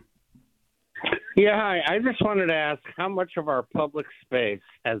the show. Yeah, hi. I just wanted to ask how much of our public space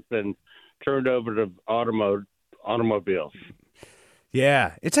has been turned over to automobiles?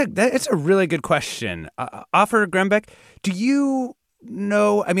 Yeah, it's a really good question. Offer Grembeck, do you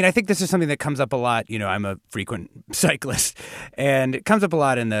know? I mean, I think this is something that comes up a lot. You know, I'm a frequent cyclist, and it comes up a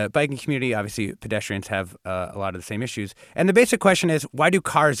lot in the biking community. Obviously, pedestrians have a lot of the same issues. And the basic question is, why do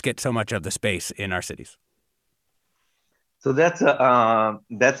cars get so much of the space in our cities? So that's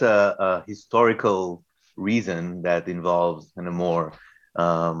a historical reason that involves kind of more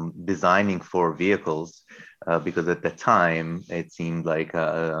designing for vehicles, because at the time it seemed like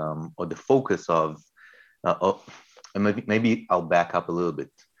or the focus of maybe I'll back up a little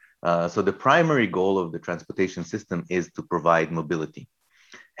bit. So the primary goal of the transportation system is to provide mobility.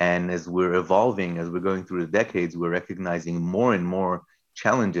 And as we're evolving, as we're going through the decades, we're recognizing more and more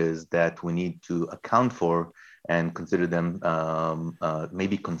challenges that we need to account for and consider them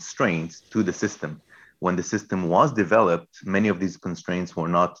maybe constraints to the system. When the system was developed, many of these constraints were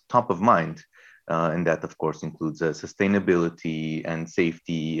not top of mind. And that, of course, includes sustainability and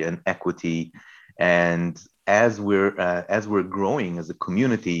safety and equity. And as we're growing as a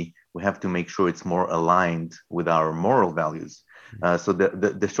community, we have to make sure it's more aligned with our moral values. So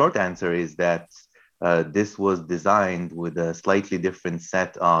the short answer is that this was designed with a slightly different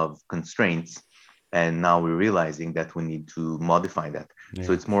set of constraints. And now we're realizing that we need to modify that. Yeah.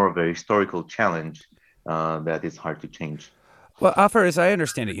 So it's more of a historical challenge that is hard to change. Well, Offer, as I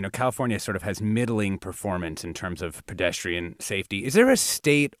understand it, you know, California sort of has middling performance in terms of pedestrian safety. Is there a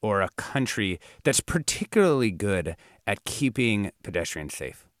state or a country that's particularly good at keeping pedestrians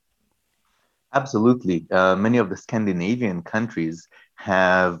safe? Absolutely. Many of the Scandinavian countries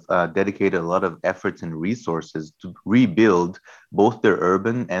have dedicated a lot of efforts and resources to rebuild both their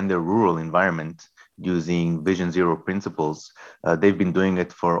urban and their rural environment using Vision Zero principles. They've been doing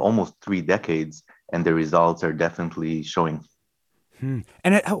it for almost 3 decades, and the results are definitely showing.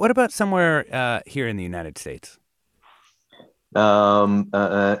 And what about somewhere here in the United States?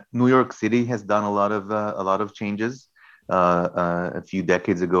 New York City has done a lot of changes. A few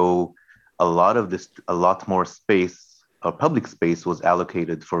decades ago, a lot more space, public space, was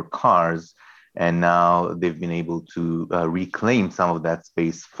allocated for cars, and now they've been able to reclaim some of that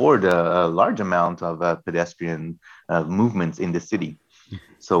space for the large amount of pedestrian movements in the city.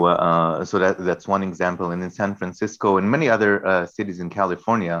 So that's one example. And in San Francisco and many other cities in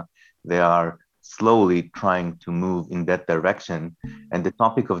California, they are slowly trying to move in that direction. And the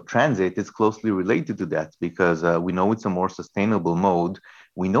topic of transit is closely related to that, because we know it's a more sustainable mode.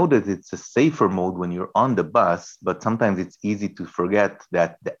 We know that it's a safer mode when you're on the bus, but sometimes it's easy to forget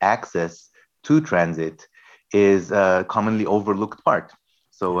that the access to transit is a commonly overlooked part.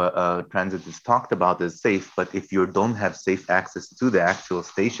 So transit is talked about as safe, but if you don't have safe access to the actual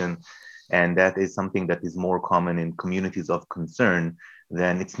station, and that is something that is more common in communities of concern,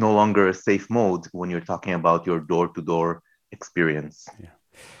 then it's no longer a safe mode when you're talking about your door-to-door experience. Yeah.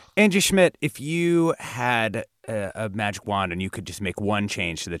 Angie Schmidt, if you had a magic wand and you could just make one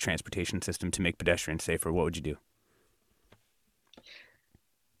change to the transportation system to make pedestrians safer, what would you do?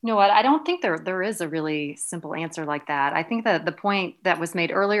 You know what? I don't think there is a really simple answer like that. I think that the point that was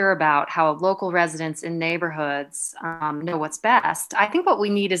made earlier about how local residents in neighborhoods know what's best, I think what we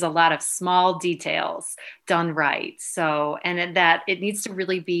need is a lot of small details done right. So, and that it needs to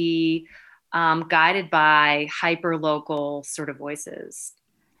really be guided by hyper-local sort of voices.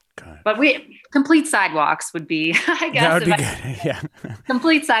 But complete sidewalks would be, I guess. That would be good, yeah.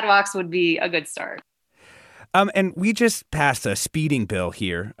 Complete sidewalks would be a good start. And we just passed a speeding bill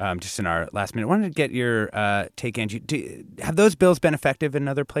here, just in our last minute. I wanted to get your take, Angie. Have those bills been effective in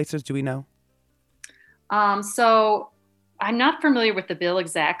other places? Do we know? So I'm not familiar with the bill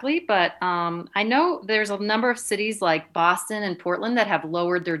exactly, but I know there's a number of cities like Boston and Portland that have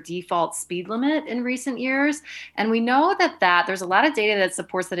lowered their default speed limit in recent years. And we know that there's a lot of data that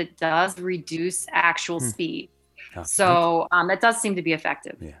supports that it does reduce actual speed. Oh, so that does seem to be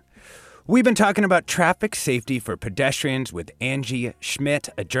effective. Yeah. We've been talking about traffic safety for pedestrians with Angie Schmidt,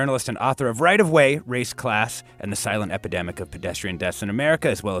 a journalist and author of Right of Way, Race, Class, and the Silent Epidemic of Pedestrian Deaths in America,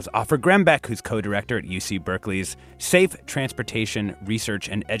 as well as Offer Grembeck, who's co-director at UC Berkeley's Safe Transportation Research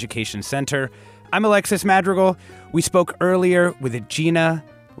and Education Center. I'm Alexis Madrigal. We spoke earlier with Gina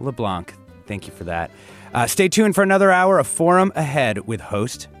LeBlanc. Thank you for that. Stay tuned for another hour of Forum Ahead with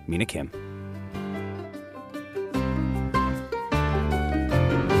host Mina Kim.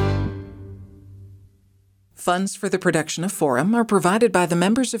 Funds for the production of Forum are provided by the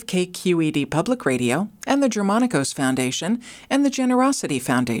members of KQED Public Radio and the Germanicos Foundation and the Generosity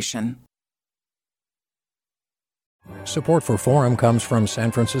Foundation. Support for Forum comes from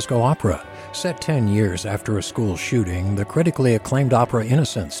San Francisco Opera. Set 10 years after a school shooting, the critically acclaimed opera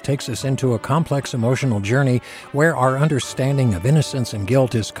Innocence takes us into a complex emotional journey where our understanding of innocence and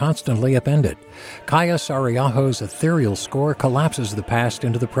guilt is constantly upended. Kaya Sariaho's ethereal score collapses the past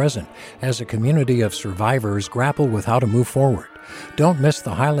into the present as a community of survivors grapple with how to move forward. Don't miss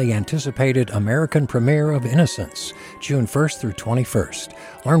the highly anticipated American premiere of Innocence, June 1st through 21st.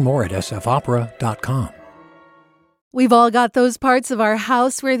 Learn more at sfopera.com. We've all got those parts of our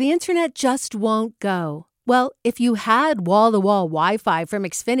house where the internet just won't go. Well, if you had wall-to-wall Wi-Fi from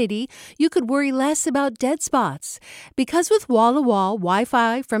Xfinity, you could worry less about dead spots. Because with wall-to-wall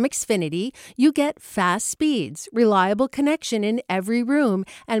Wi-Fi from Xfinity, you get fast speeds, reliable connection in every room,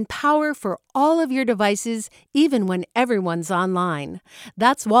 and power for all of your devices, even when everyone's online.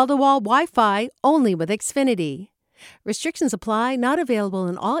 That's wall-to-wall Wi-Fi only with Xfinity. Restrictions apply, not available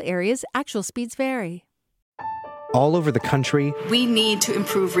in all areas. Actual speeds vary. All over the country, we need to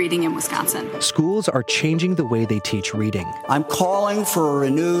improve reading in Wisconsin. Schools are changing the way they teach reading. I'm calling for a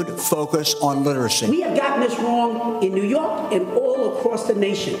renewed focus on literacy. We have gotten this wrong in New York and all across the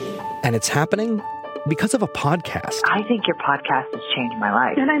nation. And it's happening because of a podcast. I think your podcast has changed my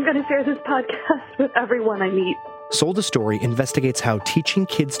life. And I'm going to share this podcast with everyone I meet. Sold a Story investigates how teaching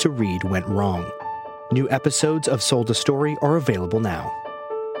kids to read went wrong. New episodes of Sold a Story are available now.